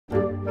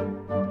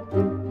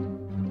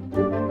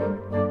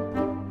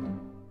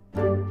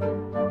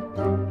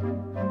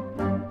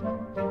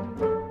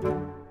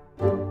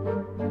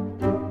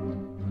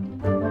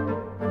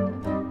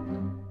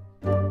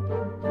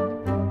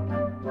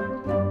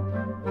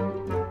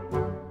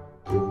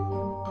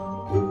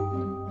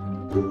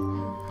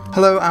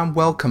Hello and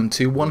welcome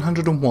to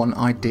 101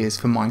 Ideas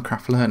for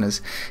Minecraft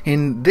Learners.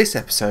 In this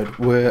episode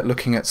we're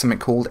looking at something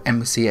called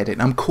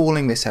MCEdit. I'm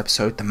calling this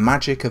episode The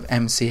Magic of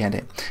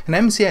MCEdit. And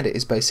MCEdit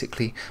is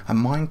basically a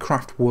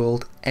Minecraft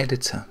world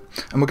editor.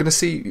 And we're going to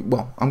see,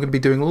 well, I'm going to be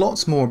doing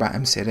lots more about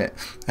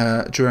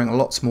MCEdit during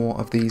lots more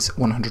of these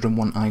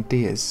 101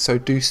 ideas, so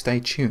do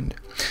stay tuned.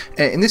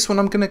 In this one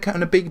I'm going to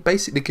kind of be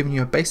basically giving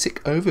you a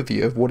basic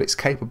overview of what it's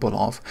capable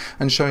of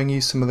and showing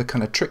you some of the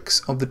kind of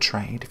tricks of the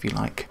trade, if you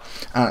like.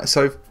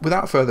 So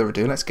without further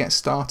ado, let's get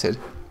started.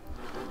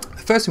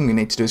 The first thing we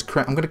need to do is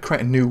I'm going to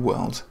create a new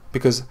world,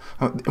 because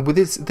with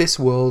this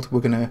world we're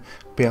going to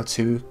be able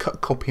to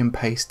cut, copy and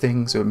paste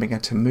things, or we're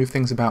going to move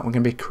things about. We're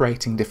going to be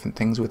creating different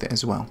things with it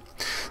as well.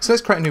 So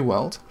let's create a new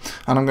world,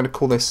 and I'm going to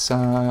call this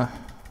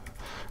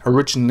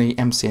originally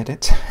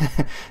MCEdit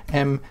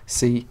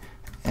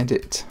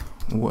MCEdit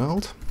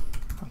world.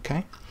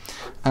 Okay.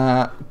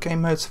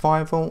 Game mode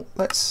survival.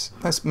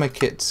 Let's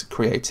make it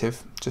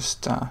creative.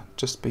 Just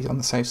be on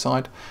the safe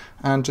side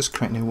and just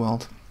create a new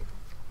world.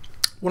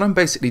 What I'm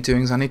basically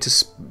doing is I need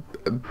to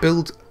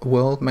build a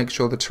world, make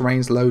sure the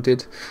terrain's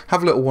loaded,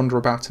 have a little wander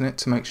about in it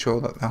to make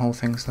sure that the whole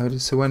thing's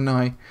loaded. So when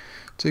I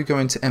do go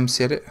into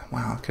MCEdit,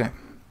 wow, okay,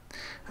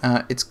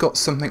 it's got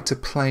something to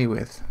play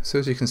with. So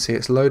as you can see,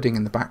 it's loading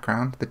in the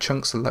background. The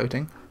chunks are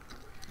loading.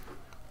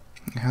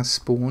 It has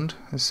spawned.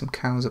 There's some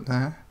cows up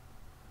there.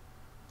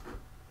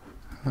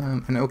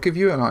 And it'll give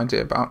you an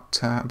idea about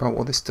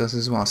what this does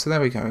as well. So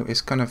there we go. It's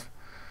kind of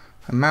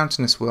a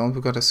mountainous world.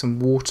 We've got some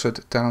water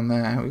down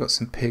there. We've got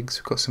some pigs.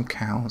 We've got some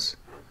cows.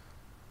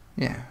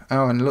 Yeah.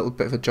 Oh, and a little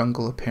bit of a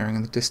jungle appearing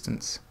in the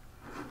distance.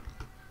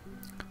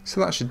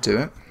 So that should do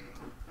it.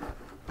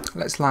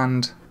 Let's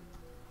land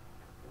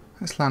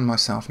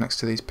myself next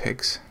to these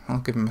pigs. I'll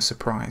give them a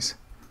surprise.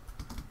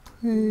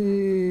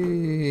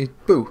 Hey,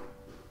 boo.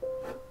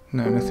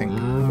 No, nothing.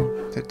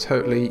 They're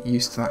totally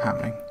used to that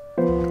happening.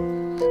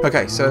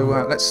 Okay, so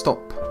let's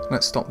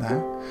stop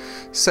there.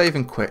 Save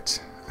and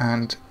quit,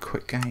 and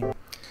quit game.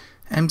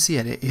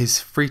 MCEdit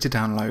is free to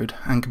download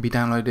and can be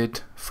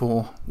downloaded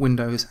for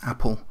Windows,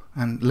 Apple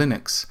and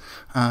Linux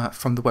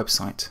from the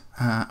website,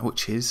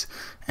 which is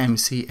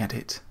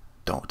mcedit.net.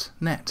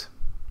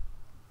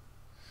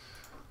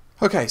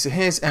 Okay, so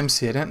here's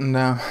MCEdit, and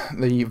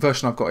the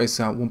version I've got is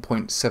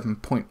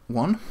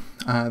 1.7.1.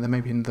 There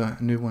may be the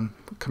new one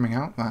coming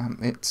out.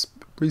 It's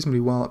reasonably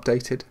well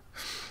updated.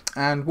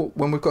 And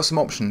when we've got some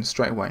options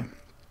straight away,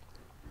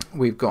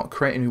 we've got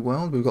create a new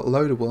world, we've got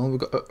load a world,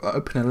 we've got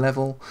open a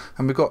level,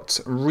 and we've got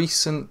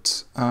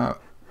recent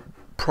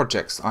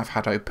projects I've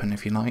had open,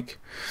 if you like.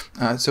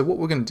 So what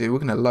we're going to do, we're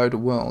going to load a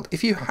world.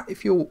 If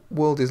your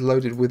world is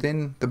loaded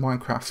within the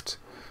Minecraft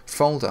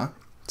folder,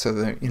 so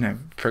that, you know,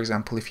 for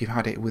example, if you've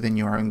had it within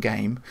your own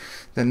game,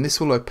 then this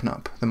will open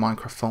up the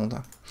Minecraft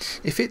folder.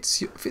 If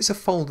it's a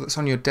folder that's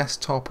on your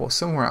desktop or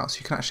somewhere else,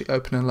 you can actually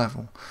open a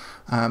level.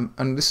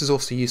 And this is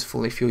also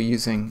useful if you're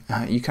using,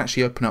 you can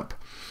actually open up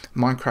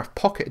Minecraft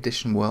Pocket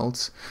Edition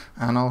worlds,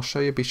 and I'll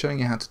be showing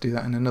you how to do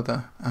that in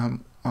another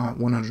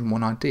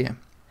 101 idea.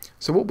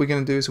 So what we're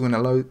going to do is we're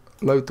going to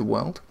load the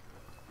world.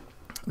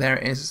 There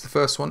it is, it's the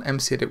first one,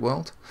 MCEdit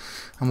world,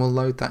 and we'll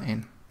load that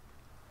in.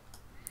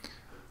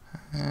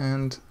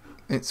 And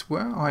it's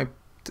where I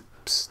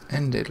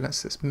ended.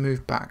 Let's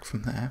move back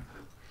from there.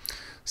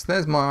 So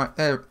there's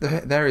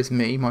there is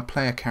me, my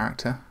player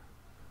character,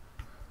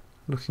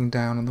 looking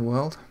down on the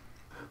world.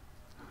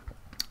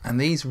 And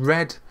these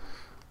red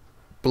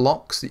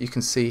blocks that you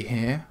can see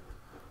here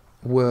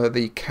were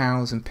the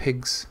cows and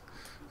pigs.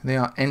 They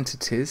are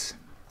entities,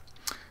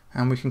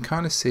 and we can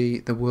kind of see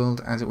the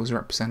world as it was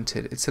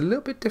represented. It's a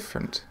little bit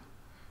different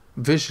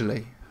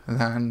visually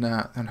than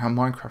how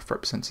Minecraft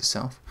represents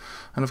itself,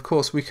 and of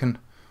course we can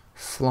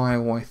fly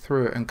our way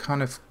through it and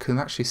kind of can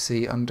actually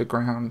see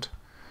underground.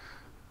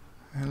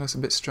 It looks a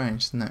bit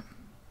strange, doesn't it?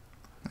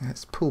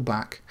 Let's pull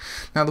back.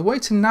 Now the way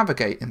to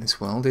navigate in this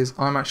world is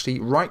I'm actually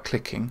right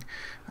clicking,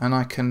 and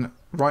I can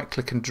right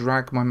click and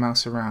drag my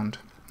mouse around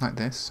like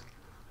this.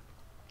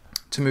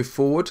 To move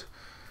forward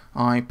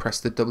I press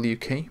the W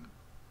key,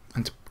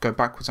 and to go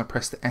backwards I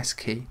press the S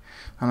key,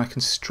 and I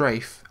can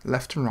strafe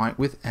left and right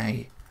with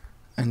A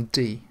and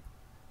D.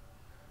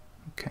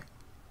 Okay.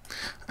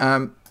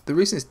 The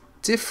reason it's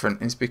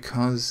different is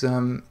because,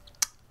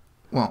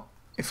 well,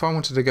 if I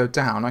wanted to go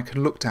down, I could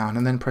look down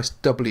and then press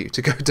W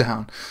to go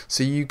down.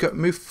 So you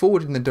move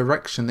forward in the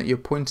direction that you're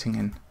pointing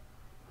in,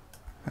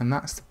 and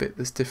that's the bit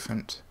that's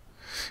different.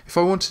 If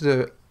I wanted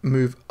to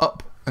move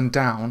up and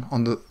down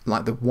on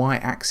the Y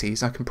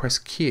axis, I can press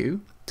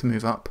Q to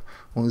move up,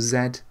 or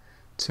Z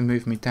to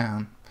move me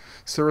down.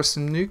 So there are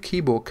some new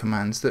keyboard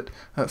commands that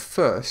at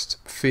first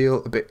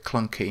feel a bit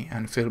clunky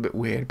and feel a bit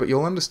weird, but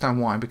you'll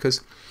understand why,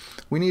 because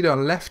we need our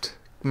left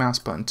mouse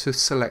button to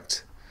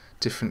select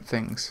different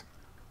things.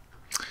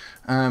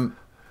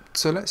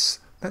 So let's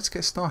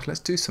get started. Let's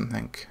do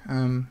something.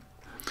 I'll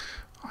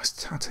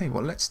tell you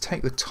what, let's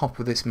take the top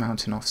of this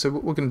mountain off. So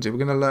what we're going to do,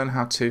 we're going to learn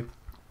how to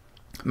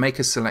make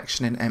a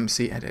selection in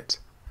MCEdit.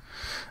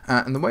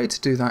 And the way to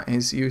do that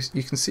is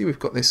you can see we've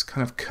got this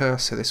kind of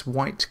cursor, this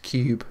white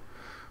cube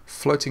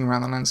floating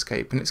around the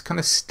landscape, and it's kind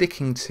of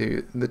sticking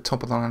to the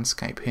top of the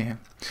landscape here.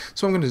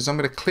 So what I'm going to do is I'm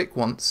going to click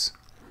once,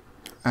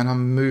 and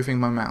I'm moving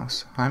my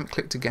mouse. I haven't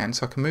clicked again,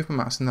 so I can move my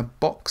mouse and the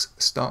box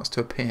starts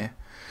to appear.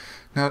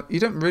 Now you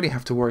don't really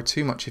have to worry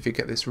too much if you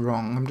get this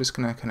wrong. I'm just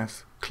going to kind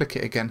of click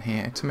it again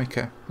here to make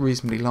a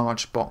reasonably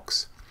large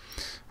box,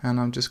 and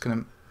I'm just going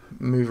to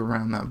move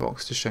around that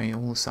box to show you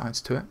all the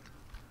sides to it.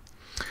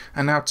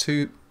 And now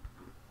to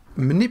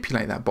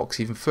manipulate that box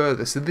even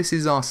further, so this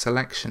is our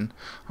selection.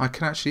 I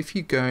can actually,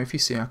 if you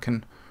see, I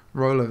can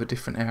roll over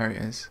different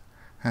areas,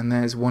 and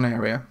there's one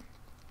area,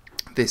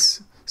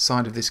 this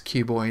side of this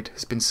cuboid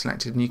has been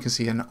selected, and you can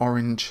see an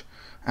orange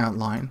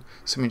outline,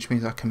 so which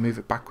means I can move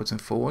it backwards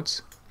and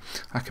forwards.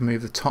 I can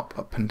move the top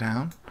up and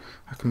down.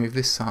 I can move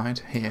this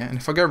side here, and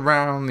if I go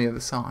round the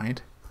other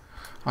side,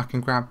 I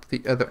can grab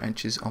the other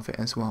edges of it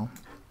as well.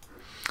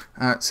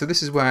 So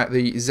this is where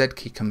the Z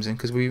key comes in,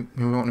 because we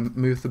want to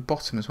move the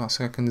bottom as well,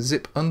 so I can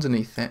zip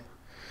underneath it,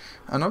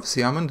 and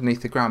obviously I'm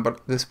underneath the ground,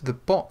 but the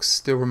box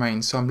still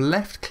remains, so I'm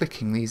left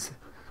clicking these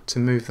to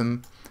move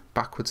them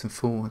backwards and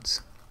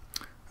forwards.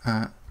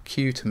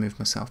 Q to move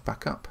myself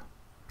back up.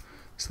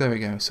 So there we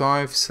go. So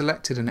I've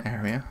selected an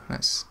area.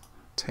 Let's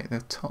take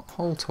the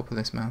whole top of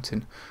this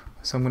mountain.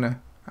 So I'm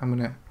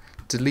gonna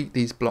delete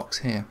these blocks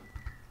here.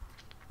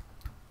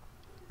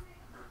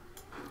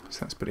 So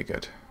that's pretty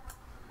good.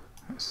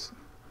 Let's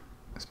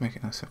make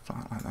it nice and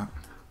flat like that.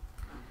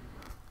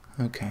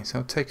 Okay, so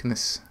I've taken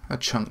a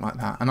chunk like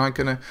that,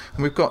 and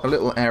we've got a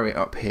little area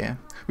up here.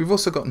 We've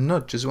also got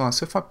nudge as well.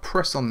 So if I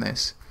press on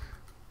this,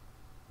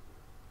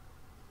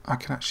 I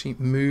can actually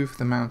move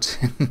the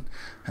mountain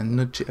and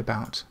nudge it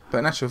about. But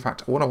in actual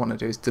fact, what I want to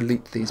do is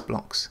delete these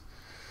blocks.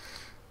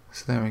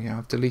 So there we go,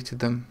 I've deleted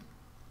them,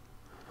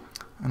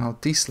 and I'll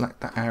deselect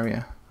that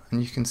area,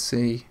 and you can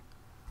see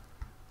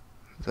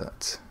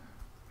that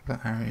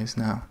that area is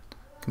now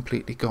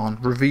completely gone,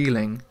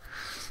 revealing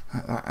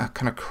a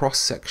kind of cross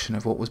section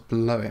of what was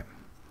below it.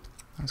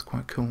 That's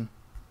quite cool.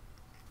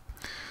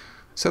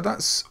 So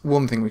that's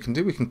one thing we can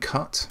do. We can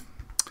cut.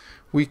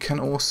 We can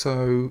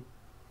also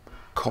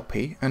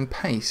copy and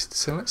paste.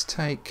 So let's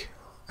take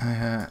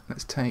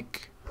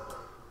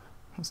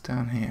what's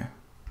down here,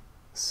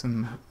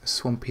 some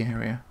swampy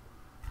area.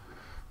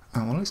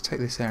 Oh, well, let's take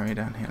this area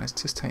down here. Let's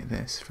just take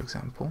this, for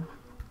example.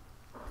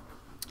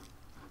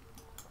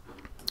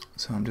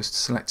 So I'm just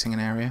selecting an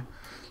area,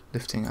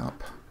 lifting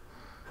up,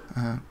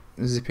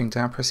 zipping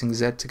down, pressing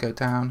Z to go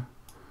down,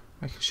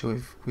 making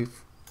sure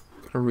we've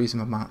got a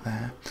reasonable amount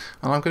there.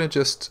 And I'm going to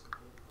just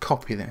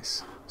copy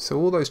this. So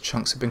all those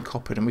chunks have been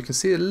copied, and we can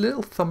see a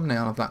little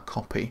thumbnail of that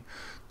copy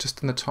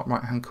just in the top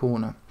right hand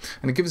corner,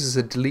 and it gives us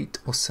a delete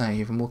or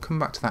save, and we'll come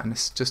back to that in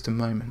just a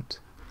moment.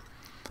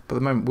 But at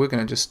the moment we're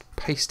going to just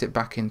paste it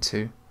back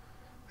into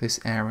this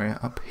area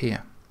up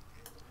here.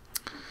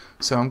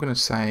 So I'm going to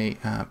say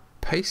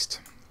paste,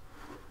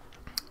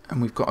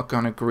 and we've got a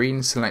kind of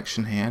green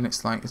selection here, and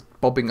it's like it's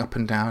bobbing up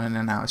and down in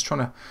and out. It's trying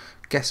to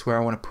guess where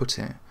I want to put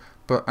it,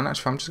 but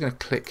actually I'm just going to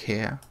click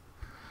here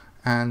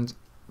and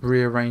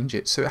rearrange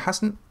it. So it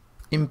hasn't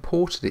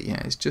imported it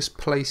yet, it's just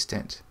placed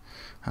it,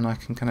 and I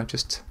can kind of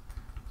just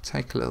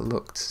take a little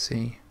look to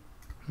see.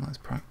 That's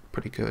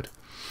pretty good.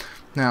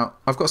 Now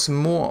I've got some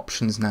more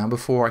options now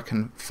before I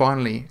can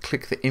finally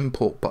click the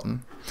import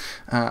button.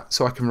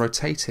 So I can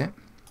rotate it,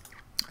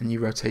 and you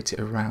rotate it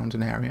around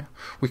an area.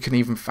 We can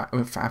even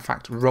in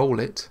fact roll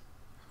it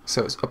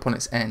so it's up on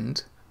its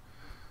end.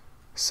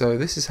 So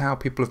this is how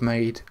people have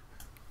made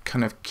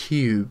kind of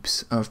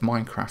cubes of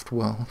Minecraft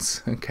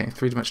worlds. Okay,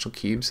 three-dimensional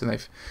cubes. So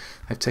they've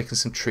taken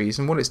some trees,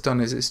 and what it's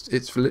done is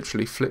it's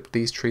literally flipped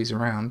these trees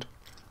around.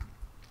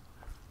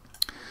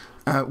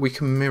 We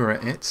can mirror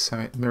it, so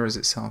it mirrors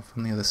itself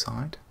on the other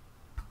side.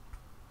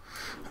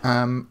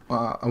 And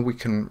we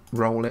can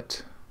roll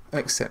it,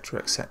 etc.,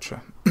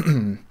 etc.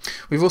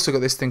 We've also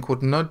got this thing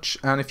called nudge,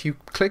 and if you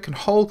click and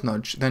hold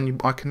nudge, then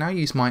I can now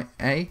use my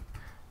A,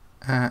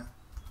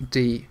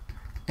 D,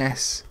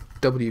 S,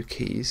 W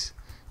keys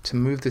to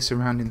move this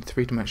around in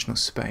three-dimensional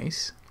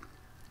space.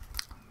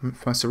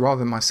 So rather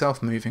than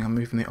myself moving, I'm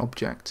moving the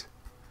object.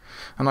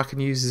 And I can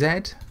use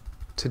Z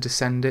to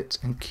descend it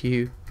and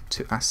Q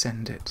to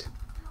ascend it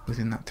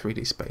within that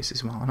 3D space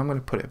as well. And I'm going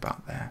to put it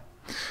about there.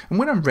 And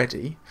when I'm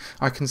ready,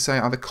 I can say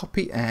either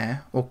copy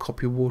air or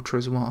copy water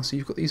as well. So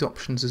you've got these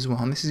options as well.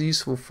 And this is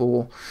useful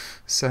for,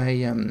 say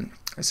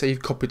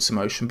you've copied some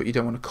ocean, but you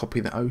don't want to copy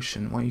the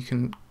ocean. Well, you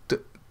can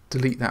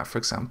delete that, for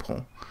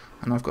example.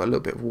 And I've got a little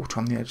bit of water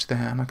on the edge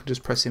there, and I can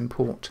just press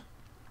import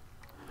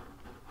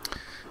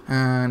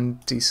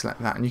and deselect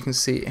that, and you can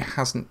see it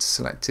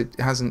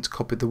hasn't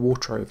copied the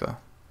water over,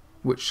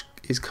 which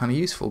is kind of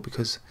useful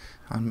because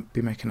I'd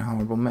be making a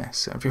horrible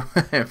mess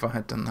everywhere if I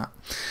had done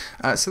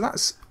that. So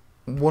that's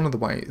one of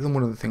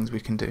the things we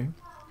can do,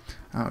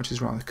 which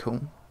is rather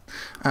cool.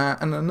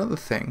 And another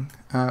thing,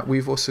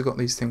 we've also got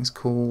these things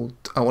called,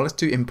 let's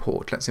do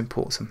import. Let's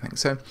import something.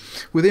 So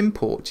with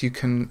import, you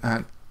can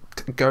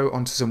go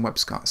onto some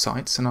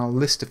websites, and I'll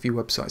list a few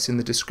websites in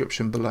the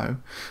description below.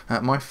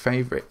 My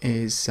favourite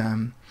is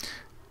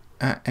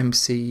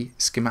MC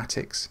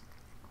Schematics,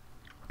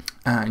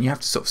 And you have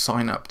to sort of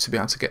sign up to be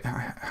able to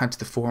head to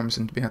the forums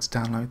and to be able to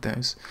download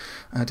those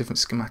different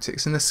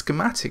schematics. And the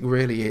schematic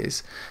really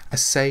is a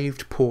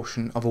saved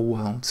portion of a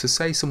world. So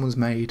say someone's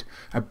made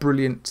a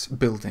brilliant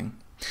building.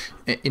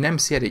 In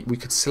MCEdit, we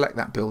could select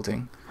that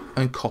building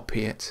and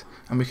copy it,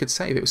 and we could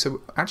save it.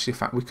 So actually, in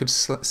fact, we could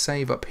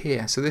save up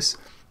here. So this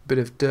bit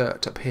of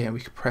dirt up here, we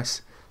could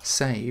press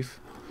save,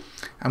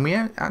 and we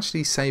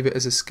actually save it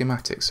as a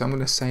schematic. So I'm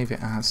going to save it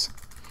as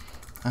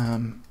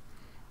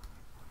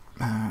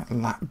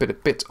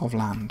bit of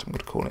land. I'm going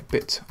to call it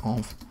bit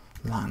of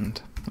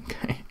land.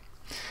 Okay,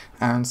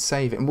 and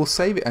save it, and we'll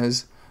save it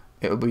as,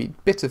 it'll be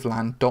bit of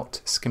land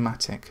dot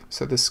schematic.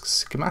 So this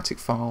schematic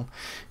file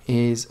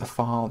is a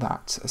file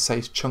that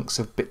saves chunks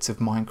of bits of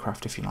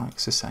Minecraft, if you like.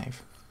 So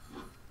save.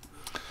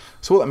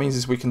 So what that means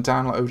is we can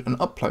download and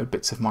upload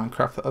bits of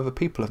Minecraft that other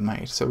people have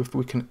made. So if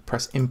we can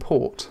press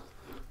import,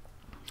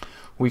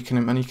 we can,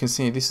 and you can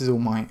see this is all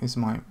my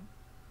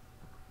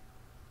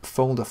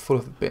folder full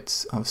of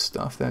bits of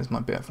stuff. There's my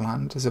bit of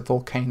land. There's a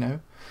volcano.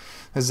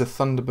 There's a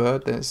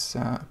Thunderbird. There's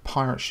a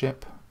pirate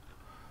ship.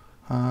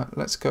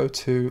 Let's go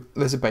to,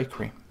 there's a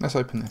bakery. Let's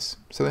open this.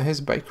 So here's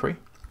a bakery.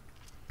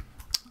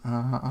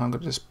 I'm going to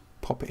just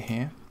pop it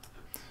here.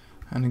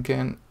 And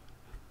again,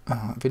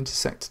 I've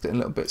intersected it a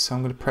little bit, so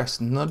I'm going to press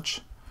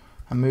nudge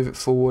and move it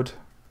forward.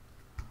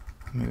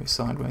 Move it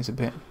sideways a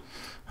bit.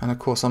 And of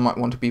course I might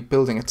want to be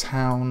building a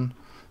town.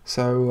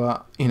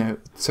 So, you know,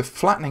 so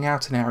flattening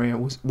out an area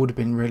would have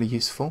been really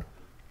useful.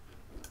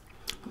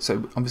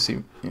 So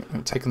obviously, you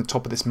know, taking the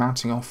top of this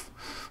mountain off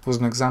was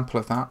an example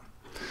of that.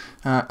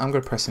 I'm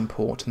going to press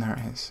import, and there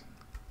it is.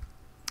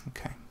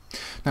 Okay.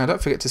 Now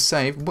don't forget to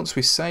save. Once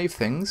we save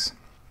things,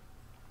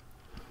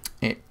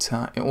 it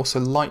also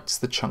lights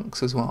the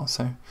chunks as well,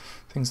 so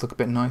things look a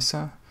bit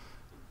nicer.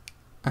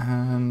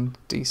 And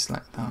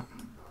deselect that,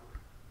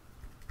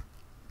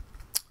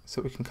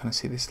 so we can kind of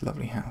see this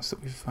lovely house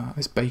that we've,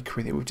 this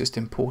bakery that we've just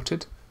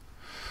imported.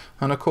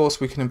 And of course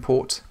we can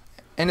import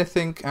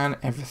anything and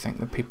everything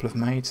that people have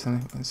made. So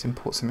let's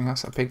import something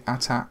else. A big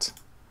AT-AT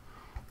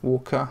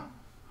walker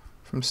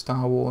from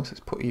Star Wars. Let's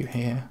put you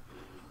here,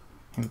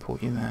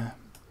 import you there.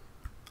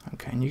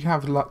 Okay, and you can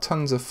have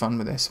tons of fun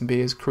with this and be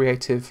as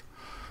creative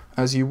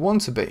as you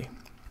want to be.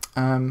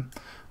 And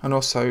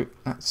also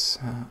let's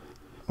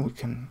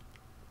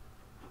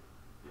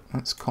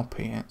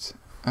copy it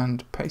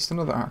and paste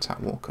another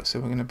AT-AT walker. So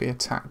we're going to be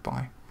attacked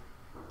by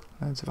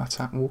loads of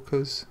AT-AT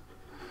walkers.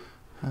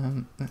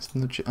 Let's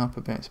nudge it up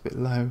a bit, it's a bit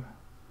low.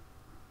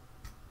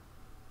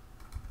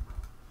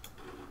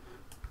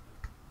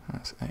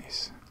 That's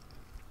ace.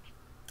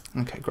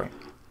 Okay, great.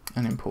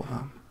 And import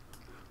that.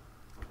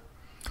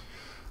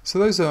 So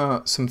those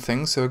are some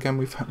things. So again,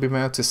 we've been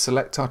able to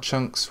select our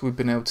chunks, we've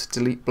been able to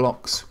delete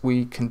blocks,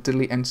 we can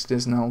delete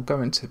entities, and I'll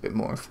go into a bit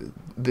more of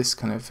this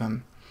kind of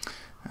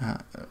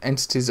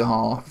entities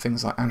are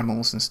things like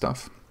animals and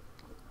stuff.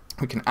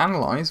 We can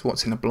analyze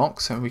what's in a block,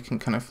 so we can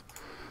kind of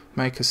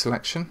make a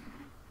selection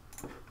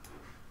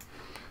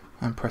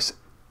and press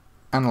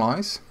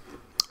analyze,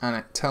 and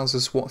it tells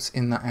us what's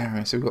in that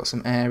area. So we've got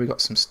some air, we've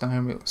got some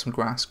stone, we've got some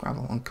grass,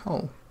 gravel and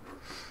coal.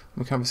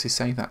 We can obviously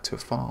save that to a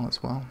file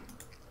as well.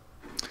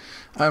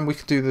 And we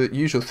can do the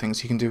usual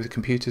things you can do with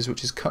computers,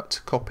 which is cut,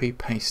 copy,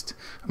 paste,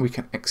 and we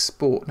can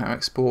export. Now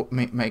export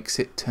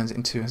turns it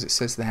into, as it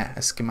says there,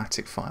 a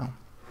schematic file.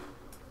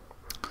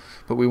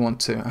 But we want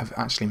to have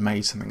actually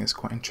made something that's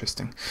quite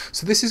interesting.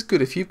 So this is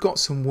good if you've got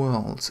some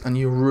worlds and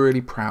you're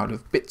really proud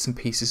of bits and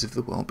pieces of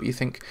the world, but you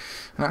think,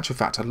 in actual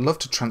fact, I'd love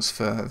to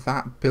transfer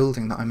that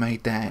building that I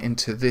made there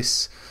into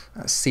this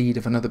seed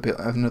of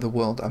another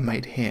world I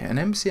made here. And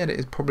MCEdit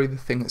is probably the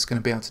thing that's going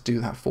to be able to do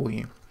that for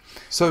you.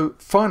 So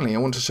finally, I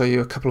want to show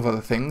you a couple of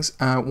other things.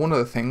 One of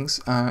the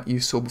things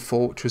you saw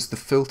before, which was the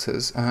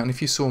filters. And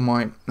if you saw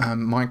my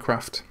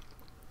Minecraft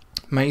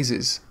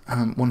mazes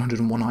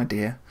 101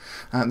 idea,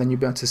 then you'll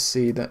be able to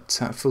see that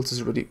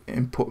filters are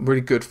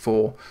really good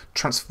for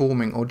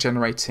transforming or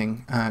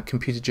generating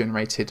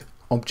computer-generated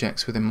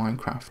objects within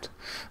Minecraft.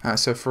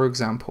 So for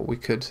example, we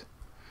could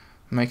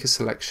make a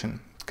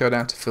selection, go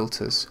down to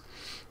filters,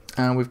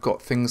 and we've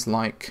got things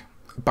like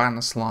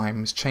banner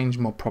slimes, change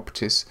mob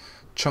properties,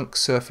 chunk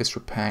surface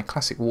repair,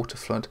 classic water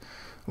flood.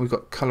 We've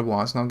got color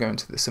wires, and I'll go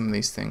into some of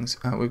these things.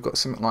 We've got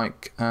something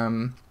like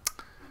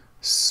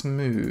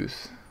smooth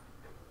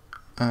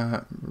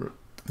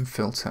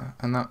filter,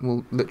 and that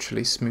will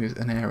literally smooth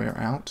an area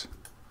out.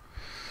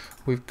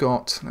 We've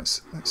got,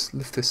 let's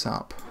lift this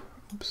up.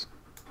 Oops.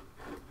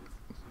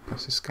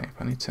 Press escape.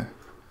 I need to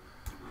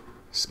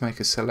just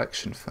make a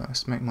selection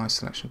first. Make my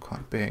selection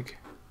quite big.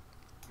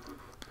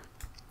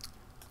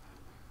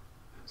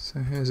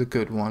 So here's a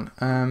good one.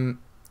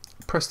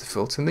 Press the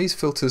filter, and these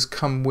filters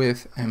come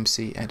with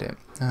MCEdit.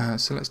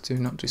 So let's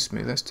not do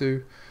smooth. Let's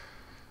do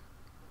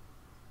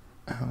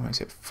what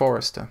is it?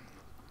 Forester.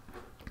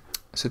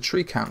 So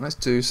tree count, let's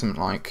do something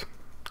like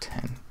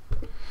 10.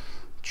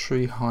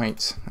 Tree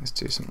height, let's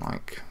do something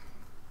like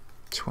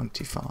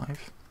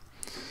 25.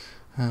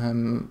 We're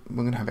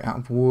going to have it out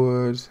of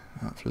wood,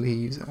 out of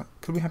leaves.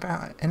 Could we have it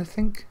out of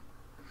anything?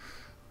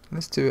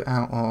 Let's do it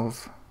out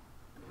of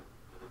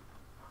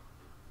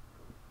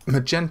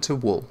magenta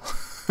wool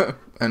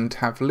and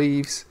have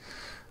leaves.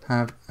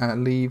 Have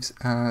leaves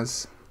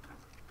as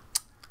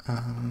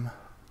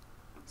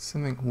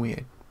something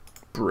weird.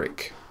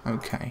 Brick.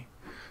 Okay.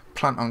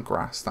 Plant on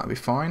grass. That'd be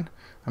fine.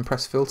 And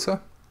press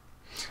filter.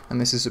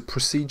 And this is a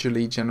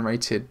procedurally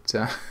generated.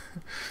 Oh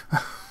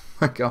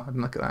my god!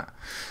 Look at that.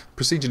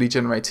 Procedurally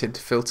generated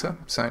filter.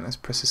 So let's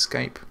press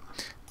escape.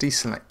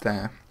 Deselect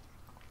there.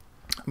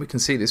 We can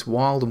see this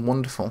wild and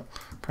wonderful.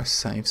 Press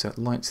save so it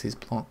lights these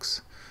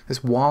blocks.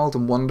 This wild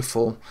and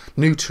wonderful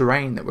new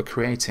terrain that we're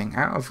creating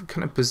out of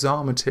kind of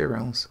bizarre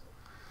materials.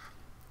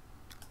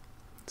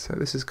 So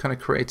this is kind of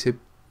created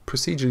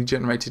procedurally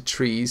generated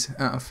trees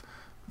out of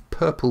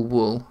purple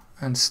wool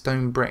and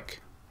stone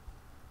brick,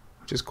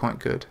 which is quite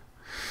good.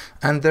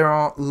 And there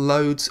are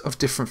loads of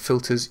different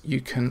filters you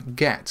can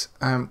get.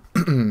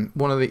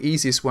 One of the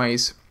easiest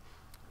ways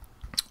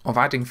of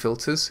adding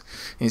filters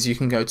is you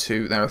can go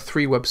to, there are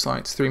three main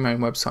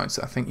websites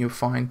that I think you'll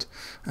find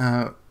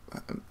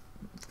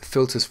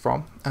filters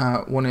from.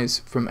 One is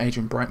from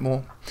Adrian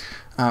Brightmore,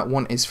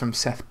 one is from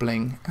Seth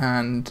Bling,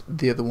 and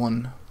the other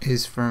one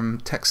is from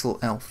Texel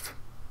Elf.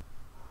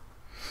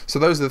 So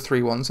those are the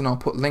three ones, and I'll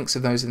put links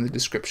of those in the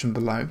description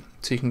below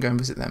so you can go and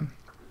visit them.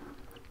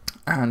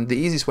 And the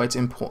easiest way to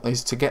import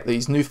is to get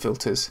these new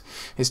filters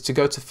is to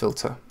go to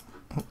filter.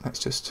 Oh, let's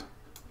just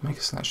make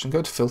a selection.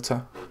 Go to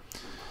filter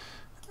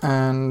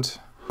and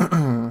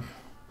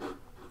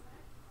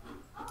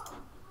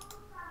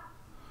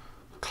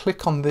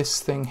click on this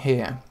thing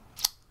here,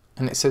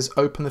 and it says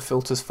open the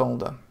filters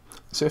folder.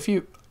 So if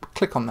you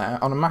click on there,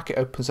 on a Mac it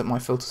opens up my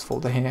filters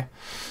folder here,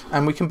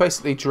 and we can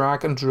basically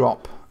drag and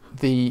drop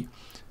the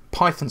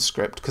Python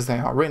script, because they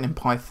are written in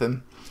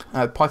Python,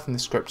 the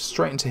script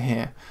straight into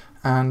here,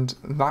 and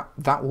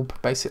that will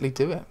basically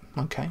do it.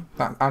 Okay,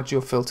 that adds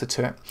your filter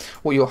to it.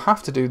 What you'll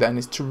have to do then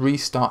is to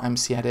restart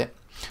MCEdit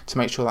to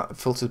make sure that the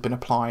filter's been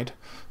applied,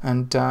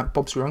 and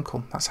Bob's your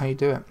uncle. That's how you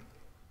do it.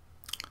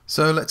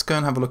 So let's go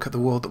and have a look at the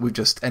world that we've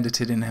just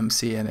edited in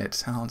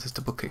MCEdit. And I'll just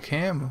double click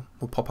here and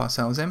we'll pop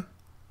ourselves in.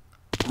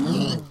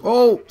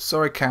 Oh,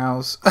 sorry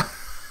cows.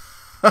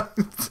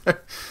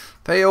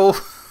 They all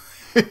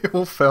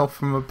fell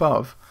from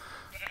above.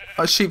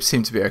 Sheep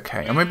seem to be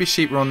okay, or maybe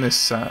sheep were on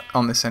this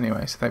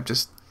anyway. So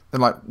they're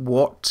like,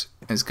 what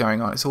is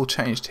going on? It's all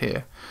changed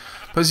here.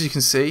 But as you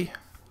can see,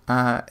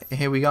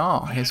 here we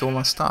are. Here's all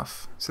our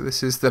stuff. So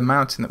this is the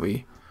mountain that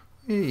we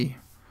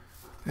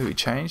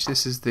changed.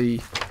 This is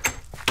the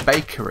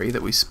bakery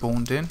that we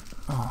spawned in.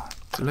 Oh,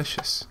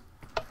 delicious.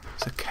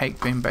 There's a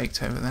cake being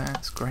baked over there.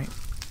 It's great.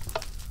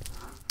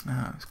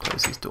 Let's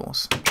close these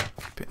doors.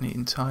 Keep it neat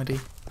and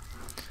tidy.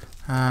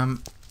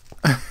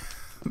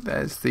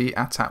 There's the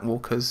AT-AT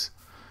walkers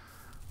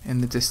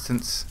in the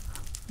distance.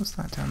 What's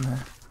that down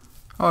there?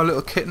 Oh, a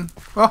little kitten.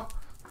 Oh,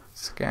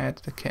 scared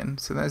the kitten.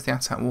 So there's the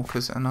AT-AT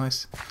walkers. Are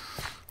nice.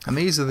 And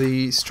these are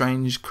the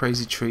strange,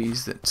 crazy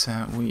trees that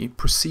we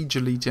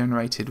procedurally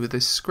generated with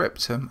this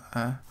script,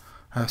 a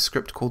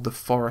script called the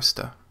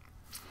Forester.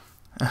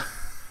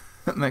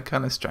 They're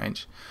kind of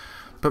strange,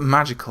 but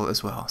magical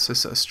as well. So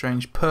sort of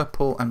strange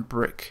purple and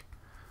brick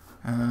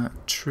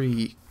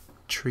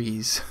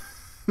trees.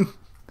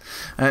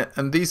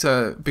 And these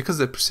are, because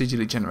they're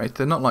procedurally generated,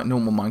 they're not like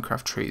normal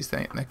Minecraft trees.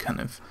 They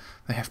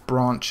have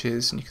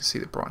branches, and you can see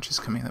the branches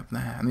coming up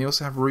there. And they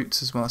also have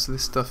roots as well. So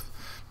this stuff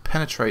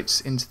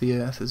penetrates into the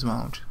earth as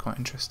well, which is quite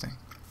interesting.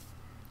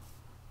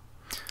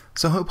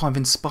 So I hope I've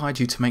inspired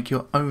you to make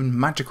your own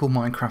magical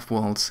Minecraft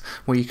worlds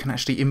where you can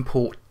actually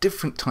import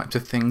different types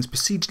of things,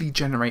 procedurally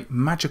generate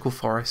magical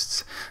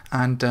forests,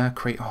 and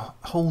create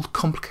whole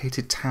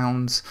complicated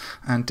towns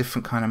and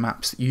different kind of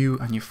maps that you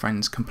and your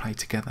friends can play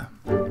together.